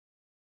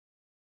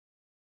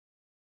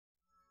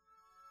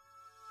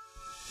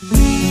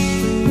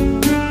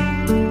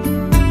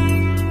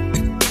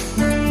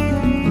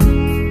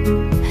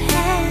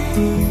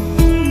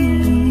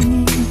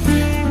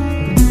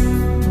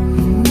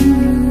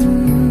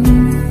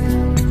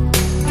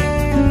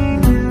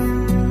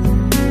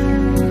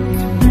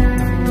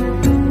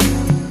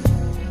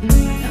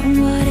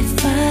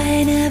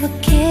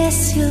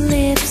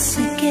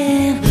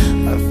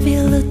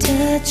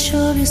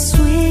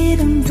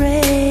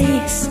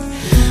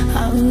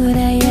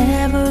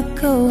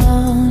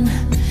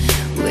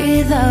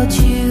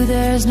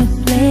there's no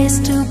place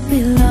to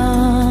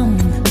belong.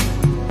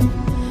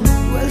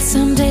 Well,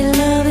 someday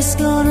love is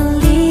gonna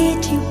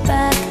lead you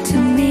back to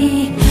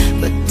me,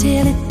 but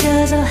till it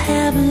does I'll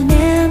have an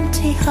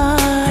empty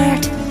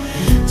heart.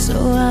 So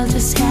I'll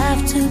just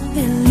have to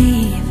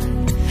believe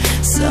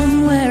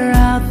somewhere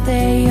out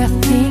there you're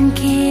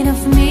thinking of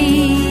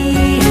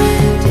me.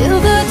 Till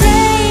the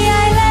day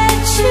I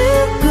let you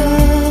go,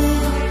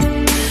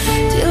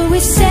 till we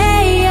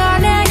say our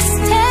next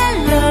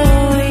hello,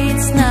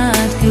 it's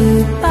not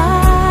goodbye.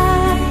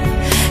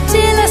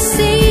 Till I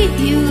see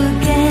you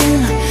again,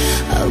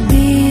 I'll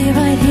be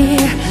right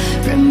here,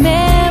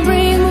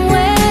 remembering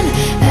when.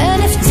 And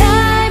if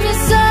time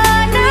is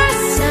on our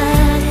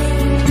side,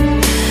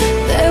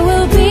 there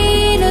will be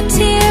no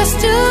tears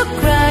to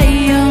cry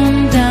on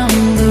down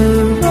the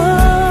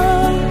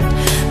road.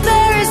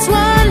 There is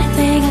one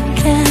thing I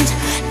can't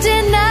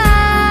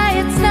deny,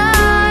 it's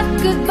not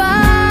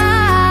goodbye.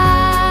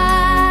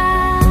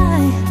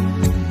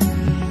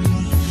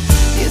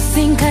 You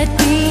think I'd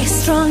be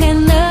strong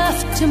enough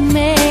to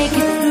make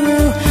it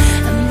through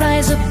and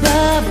rise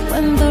above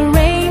when the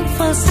rain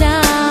falls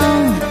down,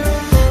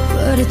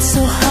 but it's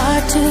so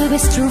hard to be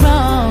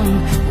strong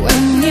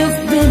when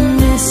you've been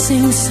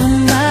missing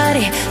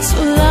somebody so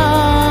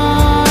long.